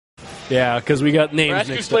Yeah, because we got names Ask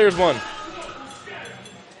mixed whose up. players won.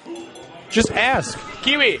 Just ask.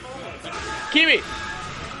 Kiwi. Kiwi.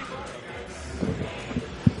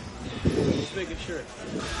 Just making sure.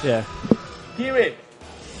 Yeah. Kiwi.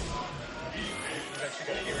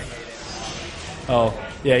 Oh,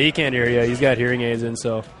 yeah, he can't hear you. He's got hearing aids in,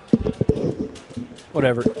 so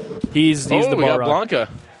whatever. He's the we got Balrog. Blanca.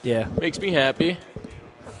 Yeah. Makes me happy.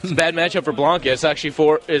 It's a bad matchup for Blanca. It's actually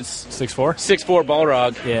 6'4"? 6'4"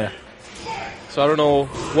 Balrog. Yeah. So I don't know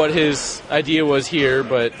what his idea was here,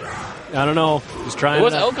 but I don't know. Just trying. it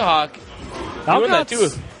was Alcahawk doing that too.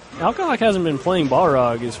 Alcahawk hasn't been playing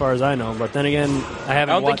Balrog as far as I know, but then again, I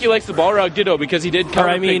haven't. I don't think he likes the Balrog Ditto because he did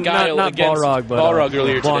cover Guile not against Balrog, but Balrog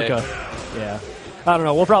earlier Blanca. today. Yeah. I don't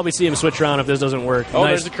know. We'll probably see him switch around if this doesn't work. Oh,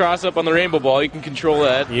 Nice. there's a cross up on the Rainbow Ball. You can control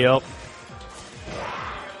that. Yep.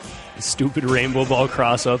 Stupid Rainbow Ball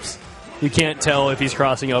cross-ups. You can't tell if he's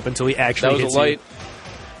crossing up until he actually That was hits a light. you.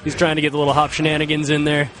 He's trying to get the little hop shenanigans in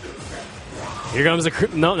there. Here comes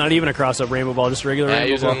no, not even a cross-up Rainbow Ball, just a regular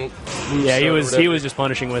Rainbow Ball. Yeah, he was just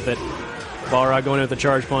punishing with it. Balrog going in with a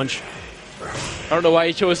charge punch. I don't know why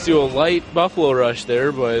he chose to do a light Buffalo Rush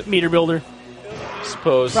there, but Meter builder. I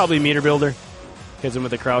suppose. Probably meter builder. Hits him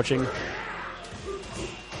with the crouching.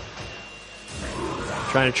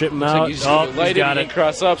 Trying to trip him Looks out. like you just need to light he's got it and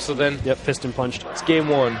cross up, so then Yep, piston punched. it's game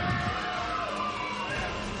one.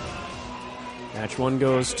 Match one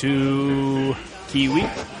goes to Kiwi.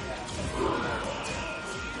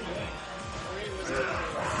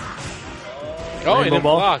 Oh, he Rainbow didn't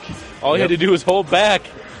Ball. block. All he had to do was hold back.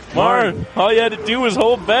 Marn, all you had to do was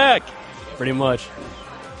hold back. Pretty much.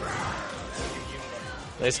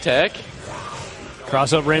 Nice tech.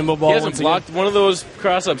 Cross up Rainbow Ball. He hasn't once blocked one of those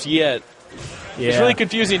cross-ups yet. Again. It's really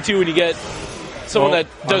confusing, too, when you get someone that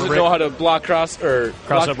doesn't know how to block cross up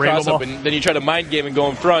Rainbow Ball. and then you try to mind game and go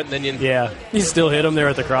in front, and then Yeah, he still hit him there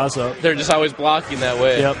at the cross up. they're just always blocking that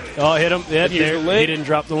way. Yep. Oh, hit him. Yeah, And here's there. the link. He didn't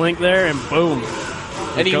drop the link there, and boom.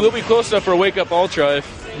 And he will be close enough for a wake-up Ultra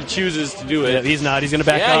if he chooses to do it. Yeah, he's not. He's going to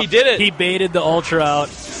back up. Yeah, he did it. He baited the Ultra out.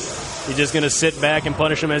 He's just going to sit back and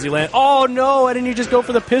punish him as he lands. Oh, no. Why didn't you just go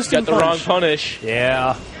for the piston Got the wrong punch? punish.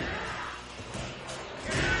 Yeah.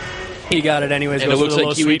 He got it anyways. And goes it looks for the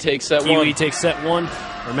like low Kiwi sweep. takes set Kiwi one. takes set one,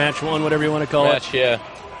 or match one, whatever you want to call Match, yeah.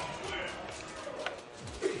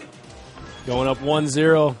 it. Going up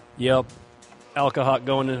 1-0. Yep. Alcahawk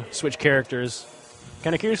going to switch characters.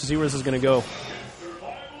 Kind of curious to see where this is going to go.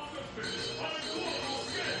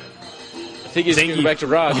 I think he's going to go back to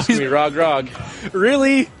Rog. It's going to be Rog.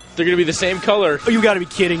 Really? They're going to be the same color. Oh, you got to be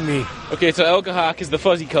kidding me. Okay, so Alcahawk is the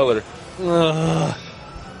fuzzy color.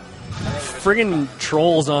 Friggin'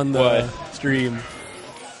 trolls on the stream.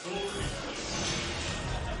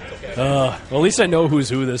 Well, at least I know who's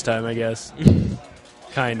who this time, I guess.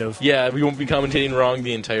 Kind of. Yeah, we won't be commentating wrong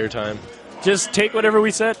the entire time. Just take whatever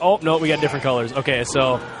we said. Oh, no, we got different colors. Okay,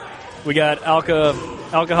 so we got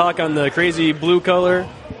Alcahawk on the crazy blue color,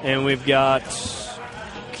 and we've got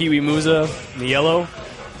Kiwi Musa in the yellow.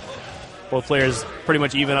 Both players pretty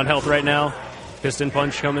much even on health right now. Piston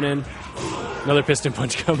punch coming in. Another piston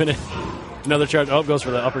punch coming in. Another charge. Oh, goes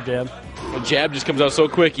for the upper jab. The jab just comes out so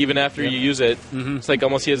quick even after you use it. Mm-hmm. It's like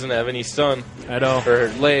almost he doesn't have any stun. I know. Or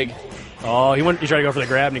leg. Oh, he tried to go for the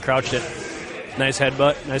grab and he crouched it. Nice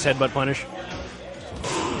headbutt. Nice headbutt punish.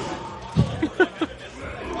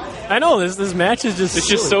 I know, this match is just It's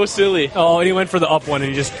just so silly. Oh, and he went for the up one and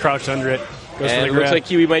he just crouched under it. Goes for And the it grab. looks like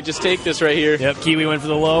Kiwi might just take this right here. Yep, Kiwi went for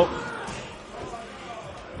the low.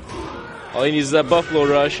 All he needs is that Buffalo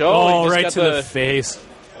Rush. Oh, he just right got to the face.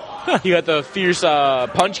 He got the fierce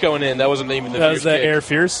punch going in. That wasn't even the That fierce was the kick. air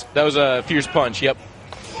fierce? That was a fierce punch, yep.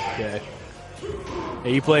 Okay. Yeah,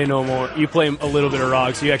 you play no more. You play a little bit of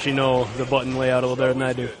ROG, so you actually know the button layout a little better than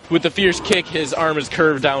I do. With the fierce kick, his arm is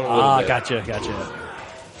curved down a little bit. Gotcha.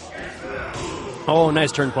 Oh,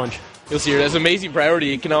 nice turn punch. You'll see here. That's amazing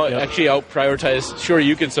priority. It can actually out-prioritize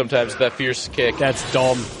Shoryuken sometimes with that fierce kick. That's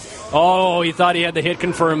dumb. Oh, he thought he had the hit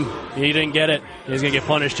confirm. He didn't get it. He's going to get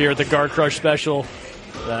punished here at the guard crush special.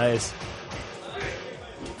 Nice.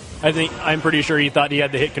 I'm pretty sure he thought he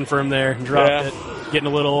had the hit confirm there and dropped it. Getting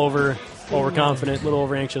a little overconfident, a little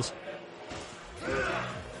over anxious.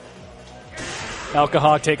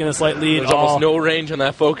 Alcahawk taking a slight lead. There's almost no range on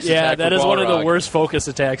that focus attack. Yeah, that is one of the Balrog. worst focus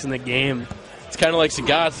attacks in the game. It's kind of like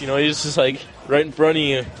Sagat's, he's just like right in front of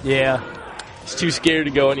you. Yeah. He's too scared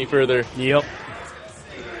to go any further. Yep.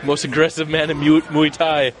 Most aggressive man in Muay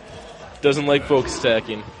Thai doesn't like focus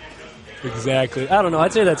attacking. Exactly. I don't know.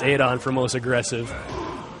 I'd say that's 8 on for most aggressive.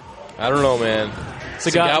 I don't know, man.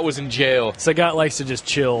 Sagat was in jail. Sagat likes to just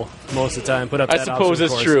chill most of the time. Put up. I that suppose obstacle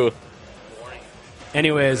it's course. true.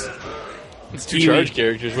 Anyways, It's two charge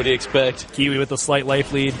characters. What do you expect? Kiwi with a slight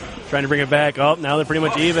life lead, trying to bring it back. Oh, now they're pretty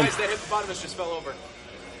much even. Guys, that hit the bottom just fell over.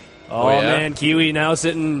 Oh, yeah? man, Kiwi now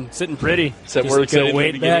sitting pretty. Except we're Just gonna excited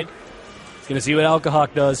wait in the back. He's gonna see what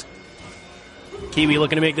Alcahawk does. Kiwi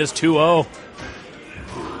looking to make this 2-0.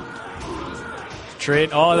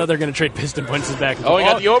 Trade. Oh, no, they're gonna trade piston punches back. Oh, he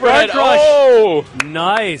got the overhead. Crush. Oh!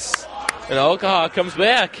 Nice. And Alcahawk comes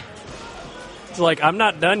back. It's like, I'm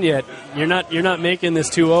not done yet. You're not making this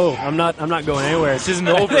 2-0. I'm not going anywhere. This isn't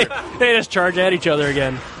over. They just charge at each other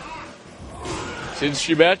again. It's an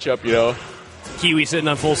interesting matchup, you know. Kiwi sitting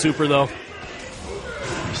on full super though.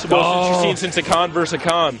 It's the most interesting since a con versus a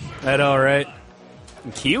con. I know, right?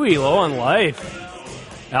 And Kiwi low on life.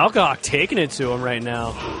 Alcahawk taking it to him right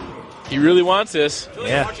now. He really wants this. I feel like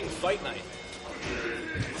Yeah. I'm watching Fight Night.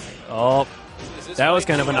 Oh, Is this that was Fight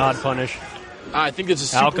kind of an Night? odd punish. I think it's a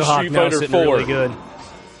Super Alcahawk Street now Fighter sitting 4. really good.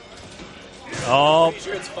 Oh, Pretty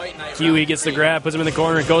sure it's Fight Night Kiwi round gets the 3. grab, puts him in the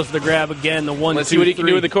corner, goes for the grab again. The 1, Let's 2, see what he can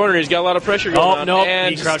 3. do in the corner. He's got a lot of pressure going on. Nope, And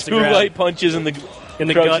he just crouched the 2 grab. light punches in the in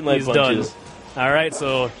the crouching gut. light He's punches. done. All right,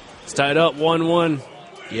 so it's tied up 1-1.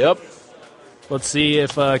 Yep. Let's see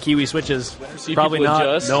if Kiwi switches. See if Probably people not.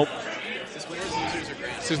 adjust. Nope. Is this winners, losers, or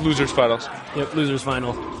grand? This is losers finals. Yep, losers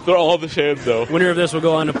final. They're all the same though. Winner of this will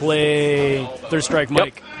go on to play Third Strike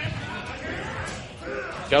Mike.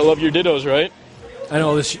 Gotta love your dittos, right? I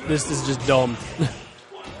know this is just dumb,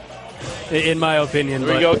 in my opinion.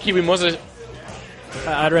 There we but go. Kiwi Moza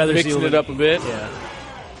I'd rather see mixing it up a bit. Yeah.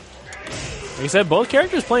 Like I said, both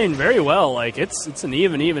characters playing very well. Like it's an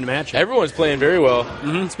even matchup. Everyone's playing very well.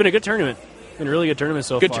 It's been a good tournament. Been a really good tournament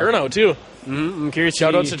so Good far. turnout too. I'm curious.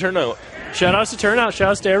 Shout to outs see, to turnout. shout outs to turnout. Shout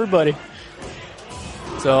outs to everybody.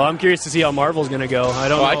 So I'm curious to see how Marvel's gonna go. I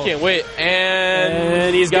don't Oh, know. I can't wait.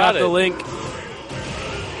 And He's got it. the link.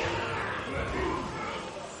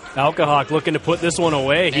 Alcahawk looking to put this one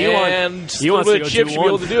away. He wants a little to bit go of chip should be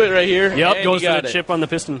able 2-1. to do it right here. Yep, And goes he for got the it. chip on the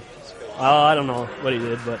piston. I don't know what he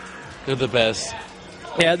did, but They're the best.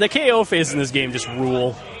 yeah, the KO phase in this game just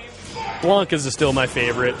rule. Blanca's is still my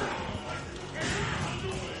favorite.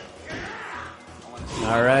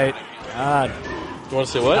 All right. God. You want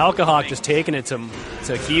to say what? Alcahawk just taking it to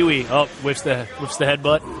Kiwi. Oh, whips the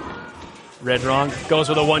headbutt. Red wrong. Goes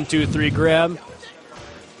with a 1-2-3 grab.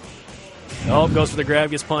 Oh, goes for the grab,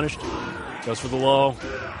 gets punished. Goes for the low.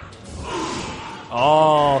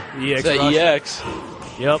 Oh, EX It's that rush. EX.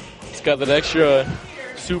 Yep. It's got that extra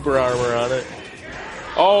super armor on it.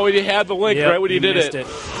 Oh, he had the link Yep, right when he did missed it.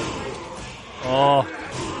 Oh.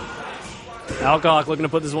 Alcahawk looking to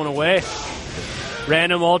put this one away.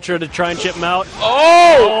 Random ultra to try and chip him out.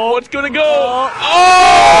 Oh! What's going to go?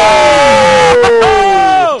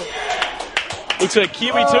 Oh! Looks like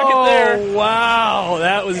Kiwi took it there. Oh, wow.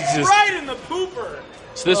 That was just... Right in the pooper.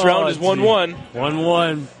 So this round is 1-1.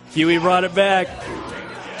 1-1. Kiwi brought it back.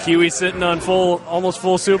 Kiwi sitting on almost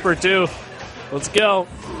full super, too. Let's go.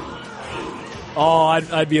 Oh,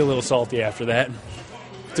 I'd be a little salty after that,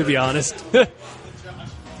 to be honest.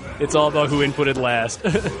 It's all about who inputted last.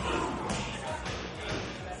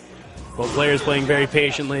 Both players playing very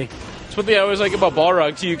patiently. That's what they always like about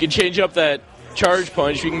Balrog, too. You can change up that charge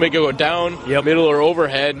punch. You can make it go down, Yep. middle, or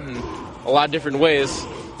overhead in a lot of different ways.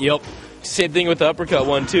 Yep. Same thing with the uppercut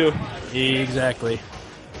one, too. Exactly.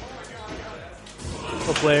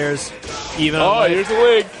 Both players even. Oh, on life. here's the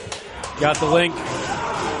link. Got the link.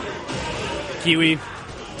 Kiwi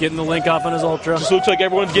getting the link off on his ultra. Just looks like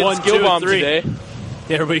everyone's getting 1, skill 2, bombed 3. today.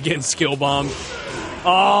 Everybody getting skill bombed.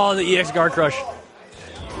 Oh, the EX guard crush.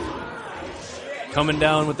 Coming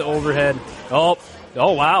down with the overhead. Oh,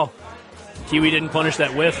 wow. Kiwi didn't punish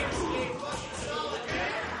that whiff.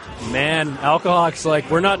 Man, Alcahawk's like,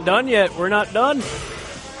 we're not done yet. We're not done.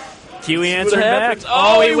 Kiwi answered back.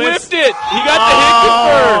 Oh, he whiffed it. He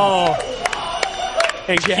got the hit confirmed.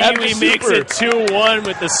 And Jab Kiwi the makes super. it 2-1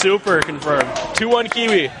 with the super confirmed. 2-1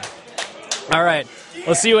 Kiwi. All right,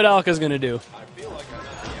 let's see what Alka's going to do.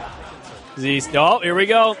 Here we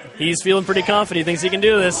go. He's feeling pretty confident. He thinks he can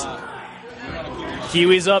do this.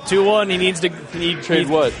 Kiwi's up 2-1. He needs to Trade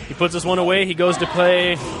what? He puts this one away. He goes to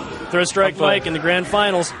play Third Strike Mike in the grand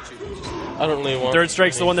finals. I don't really want. Third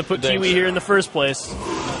Strike's the one that put Thanks. Kiwi here in the first place.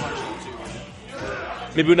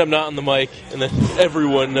 Maybe when I'm not on the mic, and then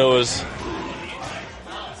everyone knows.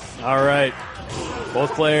 All right,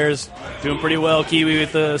 both players doing pretty well. Kiwi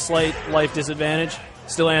with the slight life disadvantage.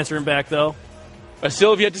 Still answering back though. I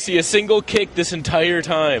still have yet to see a single kick this entire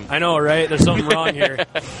time. I know, right? There's something wrong here.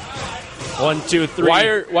 1, 2, 3.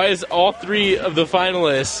 Why is all three of the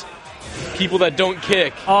finalists people that don't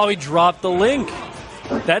kick? Oh, he dropped the link.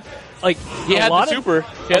 That He had the super.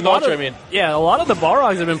 He had the ultra, I mean. Yeah, a lot of the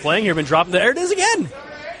Balrogs have been playing here have been dropping. There it is again.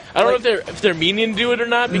 I don't know if they're meaning to do it or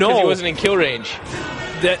not because he wasn't in kill range.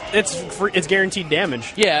 It's guaranteed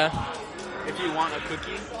damage. Yeah. If you want a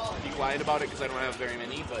cookie, be quiet about it because I don't have very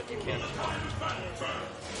many, but you can.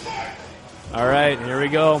 All right, here we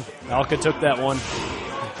go. Alka took that one.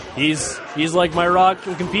 He's like my rock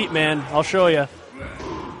and compete, man. I'll show you.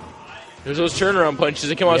 There's those turnaround punches.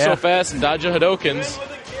 They come out so fast and dodge the Hadokens.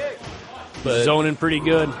 But zoning pretty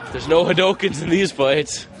good. There's no Hadokens in these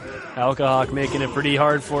fights. Alcahawk making it pretty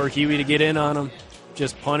hard for Kiwi to get in on him.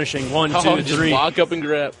 Just punishing. 1, 2, 3. Just walk up and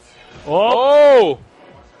grab. Oh!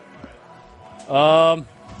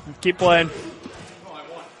 Keep playing.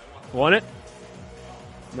 Won it?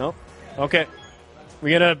 No? Okay.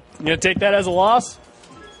 We gonna take that as a loss?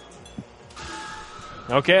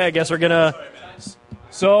 Okay, I guess we're gonna.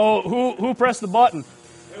 So who pressed the button?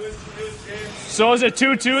 So is it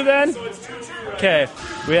 2-2 then? So it's 2-2, right? Okay.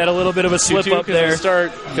 We had a little bit of a slip up there.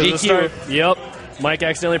 Start. Yep. Mike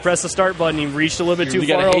accidentally pressed the start button. He reached a little bit too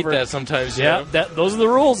far over. You gotta hate that sometimes. Yeah. Those are the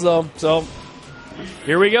rules though. So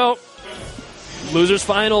here we go. Losers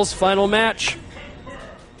finals, final match.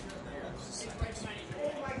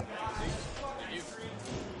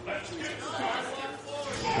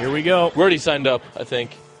 Here we go. We already signed up, I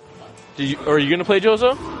think. Are you going to play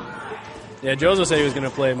Jozo? Yeah, Jozo said he was going to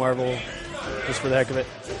play Marvel just for the heck of it.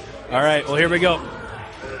 All right, well, here we go.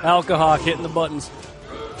 Alcahawk hitting the buttons.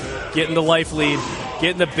 Getting the life lead.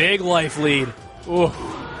 Getting the big life lead. Ooh,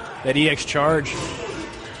 that EX charge.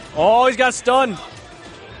 Oh, he's got stunned.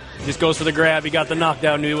 Just goes for the grab. He got the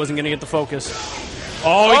knockdown. Knew he wasn't going to get the focus.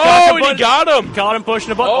 Oh, he got him. Caught him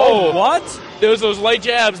pushing a button. Oh, what? There's those light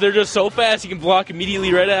jabs. They're just so fast. You can block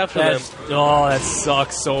immediately right after them. Oh, that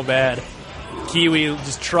sucks so bad. Kiwi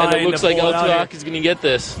just trying to it looks like Alcahawk is going to get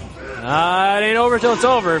this. It ain't over till it's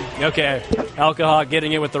over. Okay, Alcahawk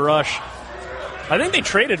getting it with the rush. I think they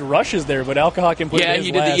traded rushes there, but Alcahawk input. Yeah,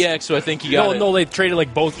 he did the EX, so I think he got it. No, they traded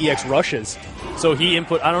like both EX rushes. So he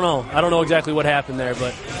input. I don't know exactly what happened there,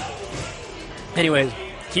 but anyways,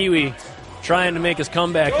 Kiwi trying to make his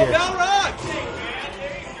comeback here.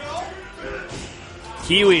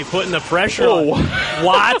 Kiwi putting the pressure on.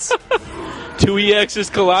 What? 2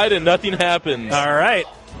 EXs collide and nothing happens. All right.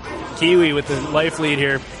 Kiwi with the life lead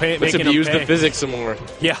here. Let's abuse the physics some more.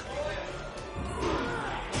 Yeah.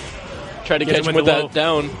 Try to catch him with that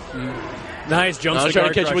down. Nice jump. Now try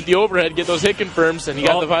to catch him with the overhead, get those hit confirms, and he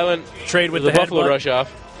got the violent trade with the the Buffalo headbutt. Rush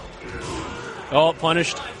off. Oh,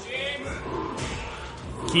 punished.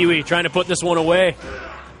 Kiwi trying to put this one away.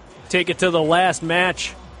 Take it to the last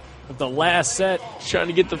match of the last set. He's trying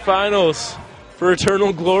to get the finals for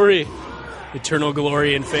eternal glory. Eternal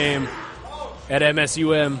glory and fame at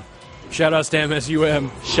MSUM. Shout-outs to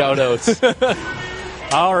MSUM. Shout-outs.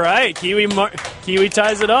 All right, Kiwi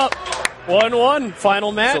ties it up. 1-1,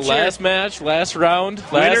 final match. It's the last match, last round.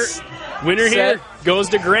 Winner here goes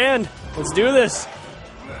to Grand. Let's do this.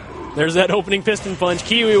 There's that opening piston punch.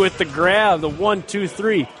 Kiwi with the grab, the 1, 2,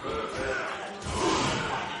 3.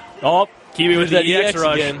 Oh, Kiwi with the EX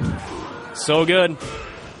rush. Again. So good.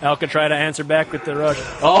 Alka tried to answer back with the rush.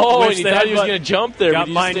 Oh, and he thought he was going to jump there, but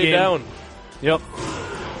he just stayed down. Yep.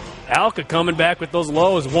 Alka coming back with those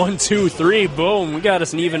lows. 1, 2, 3. Boom. We got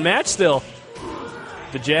us an even match still.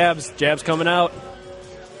 The jabs coming out.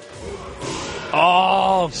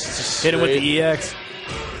 Oh, hit him with the EX.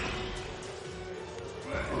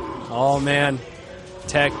 Oh, man.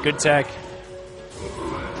 Tech, good tech.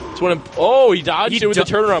 He dodged it with the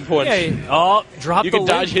turnaround punch. Yeah, drop you can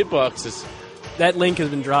dodge hitboxes. That link has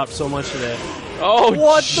been dropped so much today. Oh,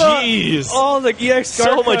 jeez. Oh, the EX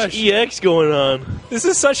so much EX going on. This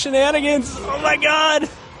is such shenanigans. Oh, my God.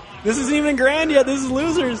 This isn't even grand yet. This is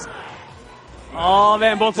losers. Oh,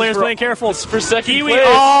 man, both players playing careful. It's for second Kiwi. place.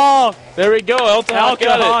 Oh, there we go.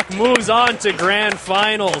 Alcahawk moves on to grand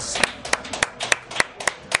finals.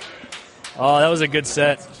 Oh, that was a good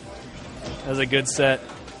set. That was a good set.